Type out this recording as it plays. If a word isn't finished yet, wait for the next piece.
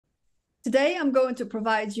Today, I'm going to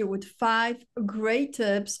provide you with 5 great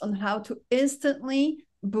tips on how to instantly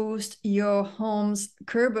boost your home's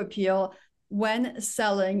curb appeal when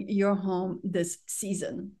selling your home this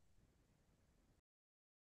season.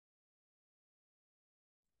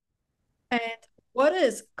 And what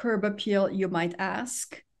is curb appeal, you might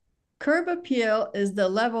ask? Curb appeal is the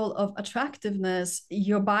level of attractiveness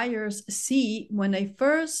your buyers see when they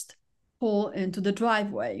first pull into the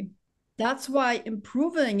driveway. That's why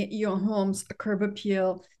improving your home's curb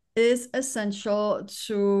appeal is essential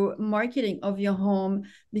to marketing of your home,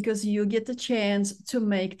 because you get the chance to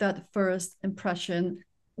make that first impression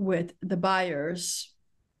with the buyers.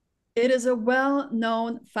 It is a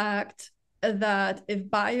well-known fact that if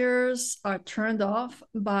buyers are turned off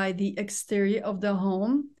by the exterior of the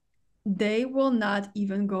home, they will not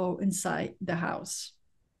even go inside the house.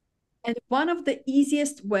 And one of the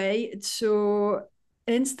easiest way to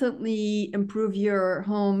instantly improve your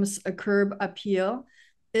home's curb appeal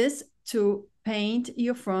is to paint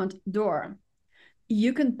your front door.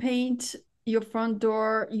 You can paint your front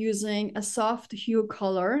door using a soft hue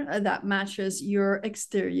color that matches your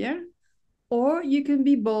exterior, or you can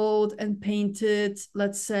be bold and paint it,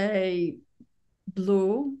 let's say,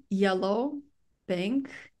 blue, yellow, pink,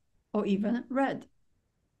 or even red.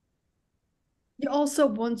 You also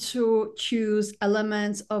want to choose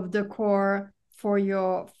elements of decor for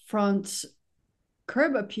your front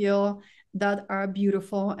curb appeal that are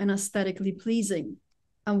beautiful and aesthetically pleasing.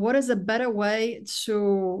 And what is a better way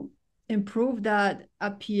to improve that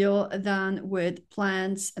appeal than with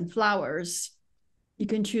plants and flowers? You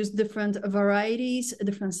can choose different varieties,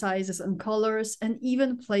 different sizes and colors, and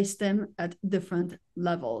even place them at different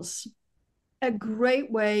levels. A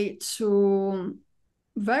great way to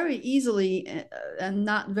very easily and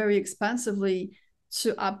not very expensively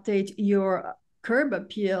to update your curb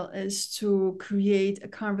appeal is to create a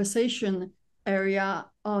conversation area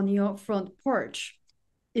on your front porch.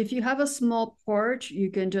 If you have a small porch, you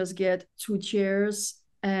can just get 2 chairs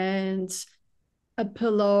and a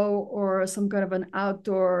pillow or some kind of an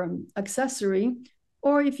outdoor accessory.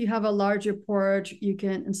 Or if you have a larger porch, you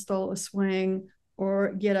can install a swing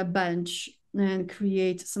or get a bench and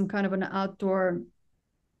create some kind of an outdoor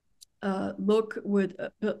look with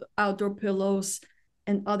outdoor pillows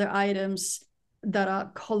and other items that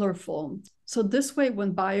are colorful. So this way,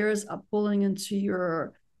 when buyers are pulling into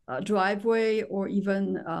your driveway or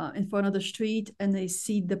even in front of the street and they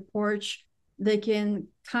see the porch, they can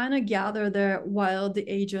kind of gather there while the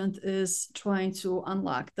agent is trying to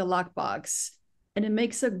unlock the lockbox. And it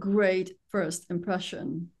makes a great first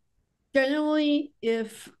impression. Generally,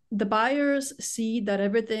 if the buyers see that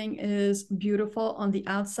everything is beautiful on the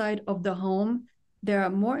outside of the home, they are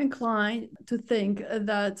more inclined to think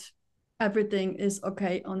that everything is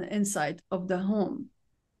okay on the inside of the home.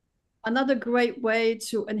 Another great way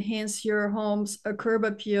to enhance your home's curb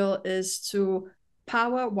appeal is to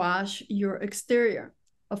power wash your exterior.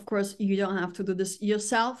 Of course, you don't have to do this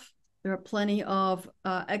yourself. There are plenty of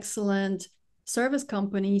excellent service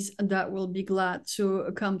companies that will be glad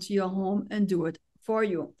to come to your home and do it for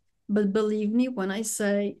you. But believe me when I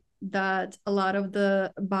say that a lot of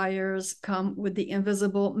the buyers come with the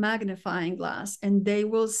invisible magnifying glass, and they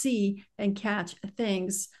will see and catch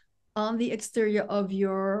things on the exterior of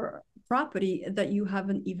your property that you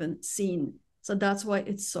haven't even seen. So that's why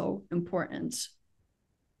it's so important.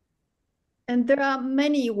 And there are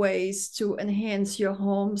many ways to enhance your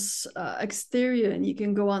home's exterior, and you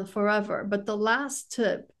can go on forever. But the last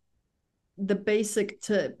tip, the basic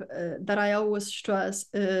tip that I always stress,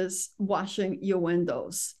 is washing your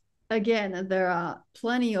windows. Again, there are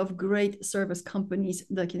plenty of great service companies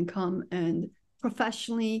that can come and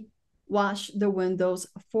professionally wash the windows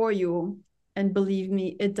for you. And believe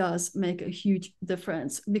me, it does make a huge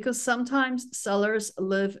difference, because sometimes sellers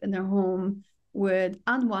live in their home with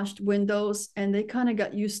unwashed windows and they kind of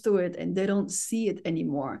got used to it and they don't see it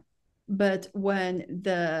anymore. But when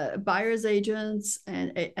the buyer's agents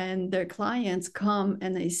and their clients come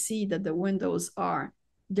and they see that the windows are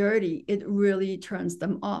dirty, it really turns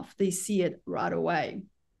them off. They see it right away.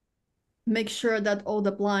 Make sure that all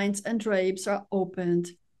the blinds and drapes are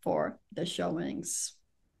opened for the showings.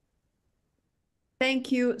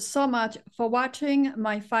 Thank you so much for watching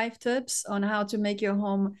my 5 tips on how to make your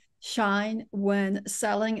home shine when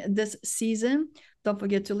selling this season. Don't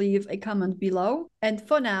forget to leave a comment below. And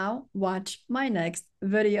for now, watch my next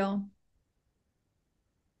video.